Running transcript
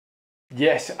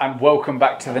Yes, and welcome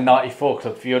back to the 94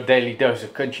 Club for your daily dose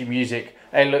of country music.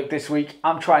 Hey look, this week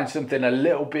I'm trying something a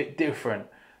little bit different.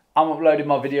 I'm uploading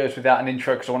my videos without an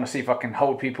intro because I want to see if I can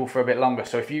hold people for a bit longer.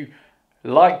 So if you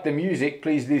like the music,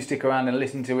 please do stick around and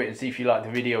listen to it and see if you like the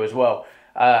video as well.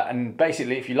 And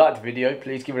basically, if you like the video,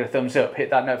 please give it a thumbs up. Hit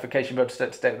that notification bell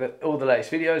to stay with all the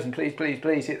latest videos. And please, please,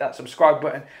 please hit that subscribe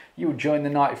button. You will join the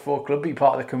 94 Club, be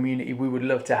part of the community. We would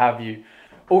love to have you.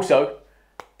 Also,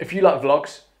 if you like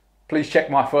vlogs, please check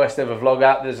my first ever vlog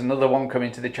out. There's another one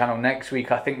coming to the channel next week.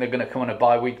 I think they're going to come on a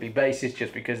bi-weekly basis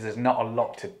just because there's not a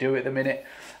lot to do at the minute.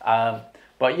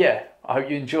 But yeah, I hope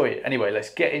you enjoy it. Anyway, let's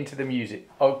get into the music.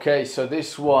 Okay, so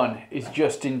this one is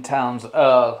Justin Townes'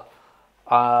 Earle,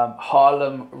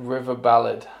 Harlem River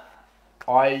Ballad.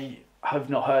 I have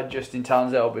not heard Justin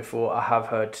Townes' Earle before. I have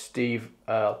heard Steve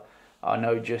Earle. I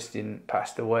know Justin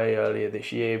passed away earlier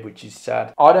this year, which is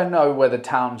sad. I don't know whether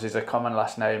Townes is a common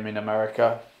last name in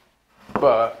America,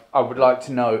 but I would like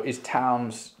to know, is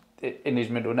Townes, in his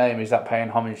middle name, is that paying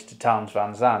homage to Townes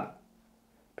Van Zandt?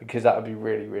 Because that would be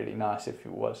really, really nice if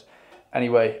it was.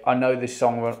 Anyway, I know this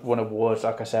song won awards.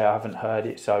 Like I say, I haven't heard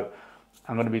it, so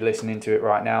I'm going to be listening to it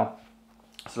right now.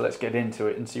 So let's get into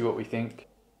it and see what we think.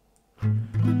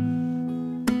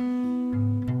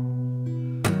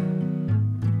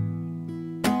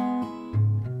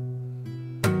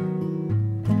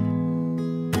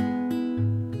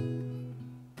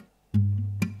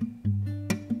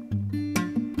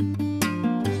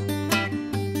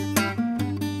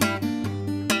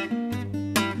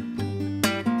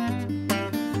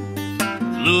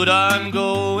 Lord, I'm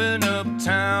going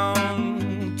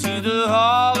uptown to the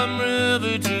Harlem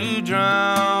River to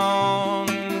drown.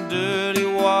 Dirty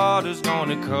water's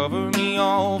gonna cover me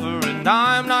over, and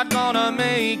I'm not gonna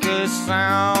make a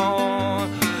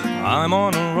sound. I'm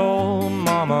on a roll,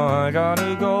 mama, I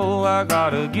gotta go. I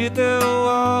gotta get there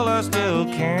while I still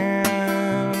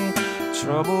can.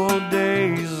 Troubled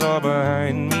days are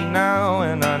behind me now,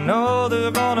 and I know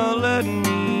they're gonna let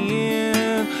me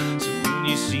in. So when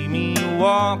you see me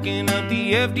walking up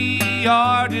the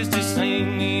FDR just to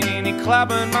singing and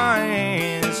clapping my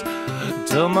hands,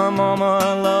 tell my mama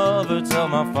I love her, tell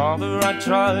my father I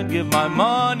try to give my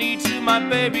money to my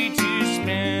baby to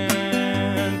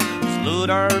spend. 'Cause Lord,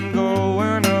 I'm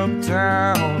going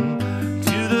uptown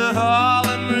to the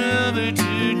Harlem River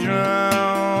to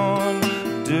drown.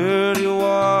 Dirty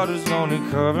water's gonna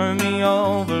cover me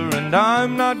over, and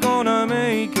I'm not gonna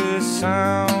make a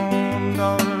sound.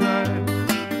 Alright.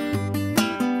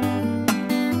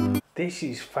 This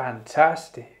is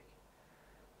fantastic.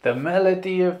 The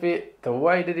melody of it, the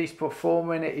way that he's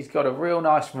performing it, he's got a real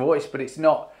nice voice, but it's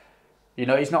not, you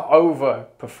know, he's not over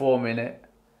performing it.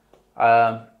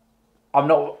 I'm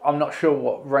not sure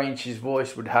what range his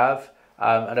voice would have,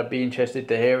 and I'd be interested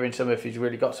to hear in some if he's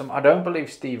really got some. I don't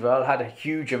believe Steve Earle had a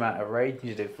huge amount of range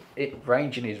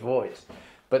in his voice,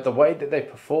 but the way that they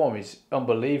perform is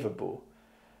unbelievable.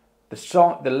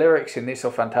 The lyrics in this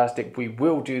are fantastic. We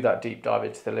will do that deep dive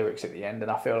into the lyrics at the end,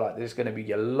 and I feel like there's going to be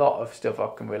a lot of stuff I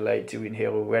can relate to in here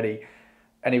already.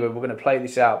 Anyway, we're going to play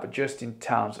this out, but Justin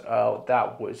Townes, Earle,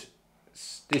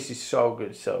 this is so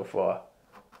good so far.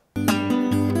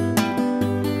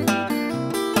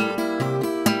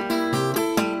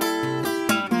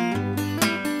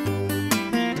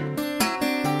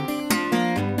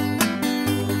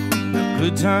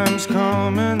 Good times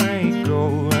come and they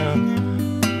go, and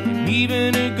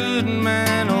even a good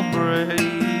man will break.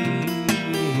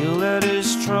 He'll let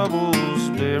his troubles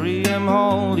bury him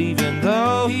whole, even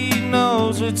though he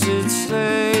knows what's at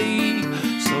stake.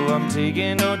 So I'm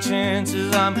taking no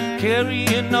chances, I'm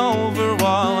carrying over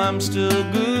while I'm still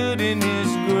good in his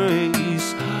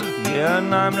grace. Yeah,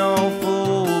 and I'm no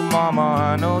fool, mama,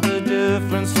 I know the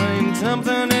difference between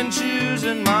tempting and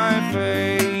choosing my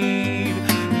fate.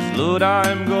 'Cause Lord,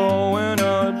 I'm going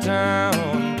uptown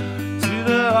to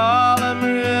the Harlem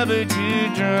River to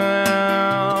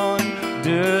drown.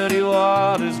 Dirty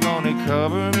water's gonna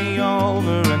cover me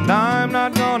over, and I'm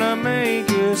not gonna make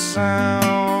a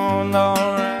sound.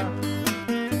 Alright.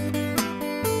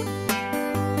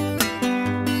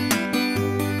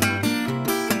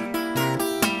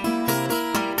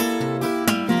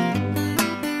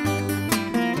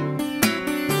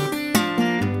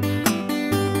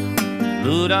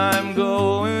 Lord, I'm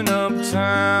going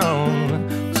uptown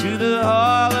to the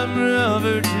Harlem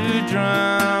River to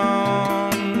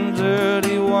drown.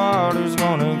 Dirty water's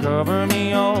gonna cover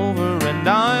me over, and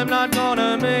I'm not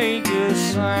gonna make a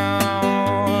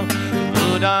sound.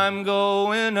 Lord, I'm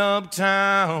going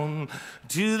uptown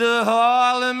to the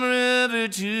Harlem River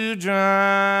to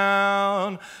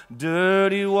drown.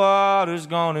 Dirty water's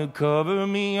gonna cover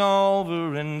me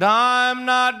over, and I'm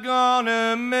not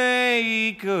gonna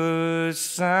make a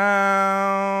sound.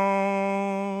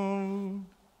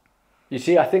 You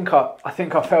see, I think I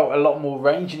felt a lot more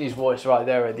range in his voice right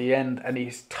there at the end, and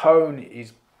his tone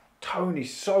is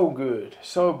so good,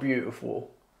 so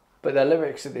beautiful. But the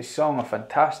lyrics of this song are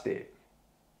fantastic.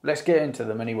 Let's get into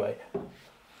them anyway.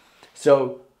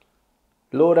 So,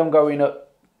 Lord, I'm going up.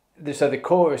 So the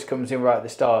chorus comes in right at the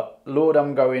start. Lord,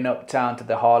 I'm going uptown to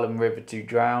the Harlem River to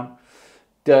drown.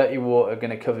 Dirty water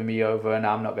gonna cover me over, and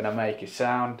I'm not gonna make a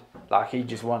sound. Like, he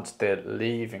just wants to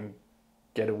leave and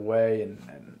get away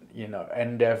and you know,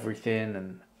 end everything.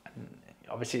 And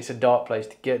obviously it's a dark place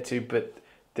to get to, but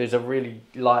there's a really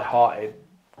light-hearted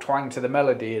twang to the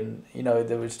melody, and you know,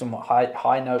 there was some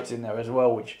high notes in there as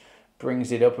well, which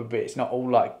brings it up a bit. It's not all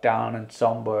like down and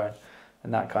somber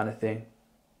and that kind of thing.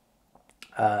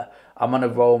 I'm on a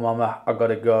roll, mama, I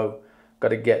gotta go,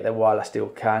 gotta get there while I still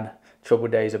can. Troubled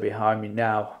days are behind me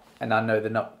now, and I know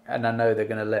they're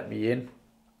gonna let me in.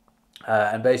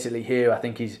 And basically here, I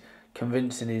think he's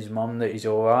convincing his mum that he's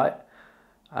all right.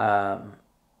 And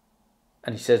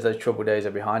he says those troubled days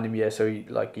are behind him. Yeah, so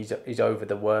he's over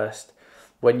the worst.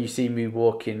 When you see me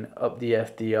walking up the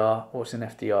FDR, what's an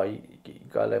FDR? You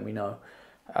gotta let me know.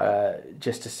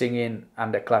 Just a singing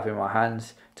and a clapping my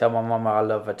hands. Tell my mama I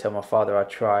love her. Tell my father I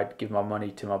tried. Give my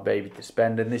money to my baby to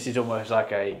spend. And this is almost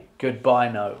like a goodbye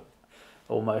note.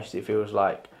 Almost, it feels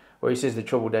like, where he says the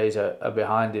troubled days are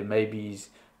behind him. Maybe he's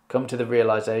come to the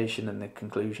realization and the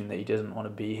conclusion that he doesn't want to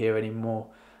be here anymore.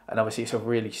 And obviously it's a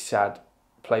really sad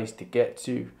place to get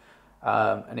to.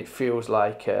 And it feels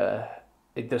like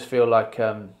it does feel like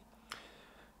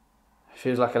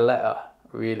feels like a letter,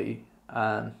 really.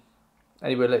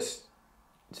 Anyway,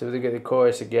 so we get the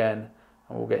chorus again,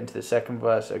 and we'll get into the second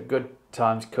verse. So good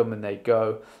times come and they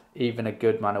go, even a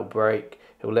good man will break.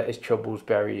 He'll let his troubles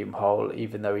bury him whole,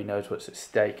 even though he knows what's at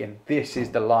stake. And this is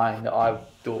the line that I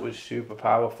thought was super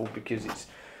powerful, because it's,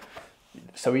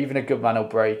 so even a good man will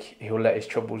break, he'll let his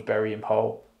troubles bury him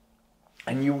whole.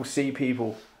 And you will see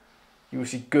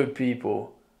good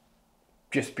people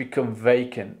just become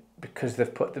vacant because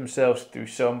they've put themselves through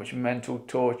so much mental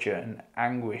torture and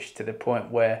anguish to the point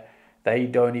where they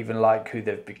don't even like who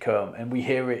they've become. And we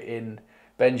hear it in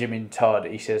Benjamin Todd.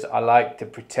 He says, I like to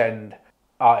pretend.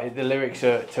 The lyrics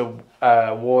are to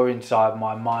War Inside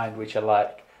My Mind, which are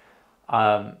like,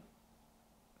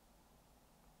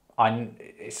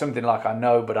 it's something like, I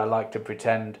know, but I like to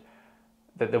pretend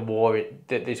that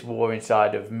this war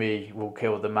inside of me will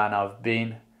kill the man I've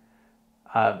been.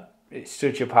 It's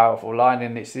such a powerful line,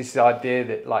 and it's this idea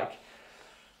that, like,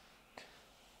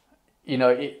 you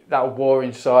know, that war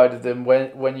inside of them,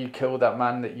 when you kill that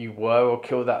man that you were, or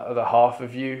kill that other half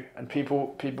of you, and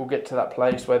people get to that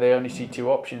place where they only see two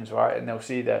options, right? And they'll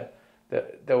see that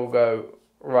they'll go,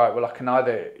 right, well, I can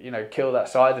either, you know, kill that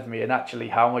side of me, and actually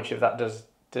how much of that does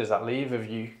that leave of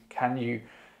you? Can you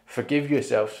forgive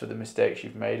yourselves for the mistakes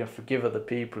you've made and forgive other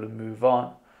people and move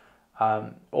on?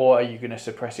 Or are you going to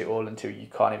suppress it all until you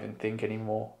can't even think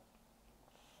anymore?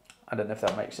 I don't know if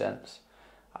that makes sense.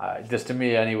 It does to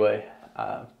me anyway.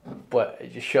 But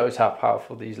it just shows how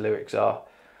powerful these lyrics are.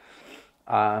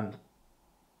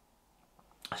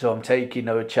 So I'm taking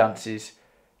no chances,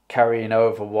 carrying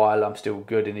over while I'm still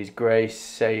good in his grace,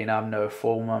 saying I'm no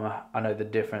fool, mama. I know the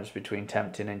difference between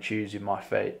tempting and choosing my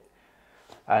fate.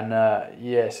 And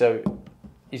yeah, so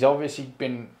he's obviously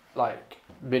been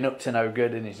up to no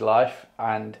good in his life,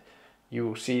 and you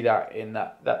will see that in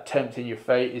that tempting your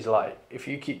fate is like, if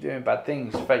you keep doing bad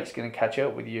things, fate's going to catch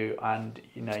up with you, and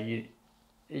you know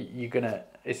you're gonna,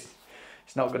 it's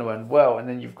not going to end well. And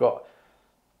then you've got,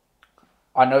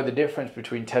 I know the difference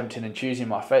between tempting and choosing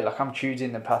my fate. Like, I'm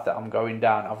choosing the path that I'm going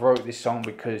down. I've wrote this song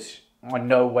because I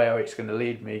know where it's going to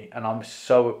lead me, and I'm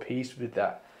so at peace with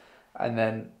that. And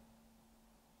then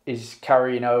is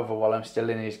carrying over while I'm still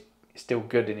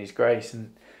good in his grace.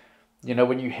 And you know,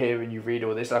 when you hear and you read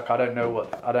all this, like, I don't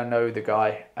know the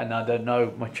guy, and I don't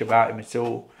know much about him at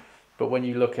all, but when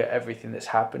you look at everything that's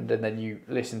happened and then you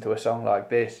listen to a song like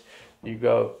this, you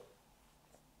go,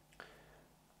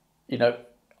 you know,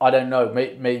 I don't know,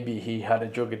 maybe he had a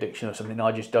drug addiction or something.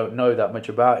 I just don't know that much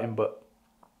about him, but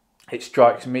it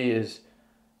strikes me as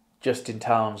Justin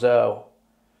Townes Earle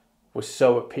was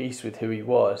so at peace with who he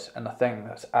was, and I think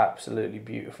that's absolutely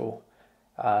beautiful.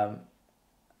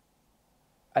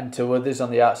 And to others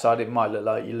on the outside, it might look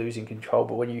like you're losing control,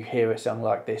 but when you hear a song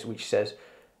like this, which says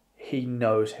he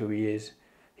knows who he is,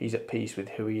 he's at peace with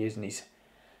who he is, and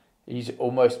he's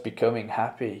almost becoming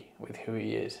happy with who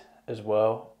he is as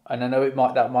well. And I know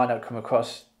that might not come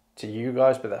across to you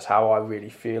guys, but that's how I really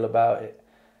feel about it.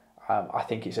 I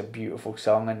think it's a beautiful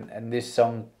song, and this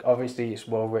song, obviously it's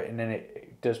well written, and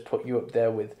it does put you up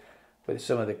there with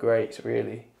some of the greats,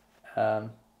 really.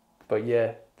 But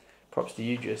yeah, props to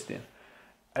you, Justin.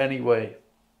 Anyway,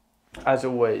 as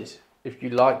always, if you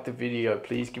like the video,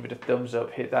 please give it a thumbs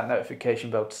up, hit that notification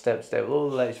bell to stay up to date with all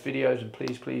the latest videos, and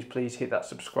please hit that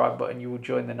subscribe button. You will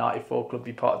join the 94 Club,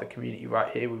 be part of the community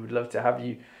right here. We would love to have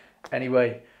you.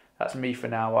 Anyway, that's me for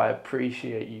now. I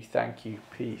appreciate you. Thank you.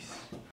 Peace.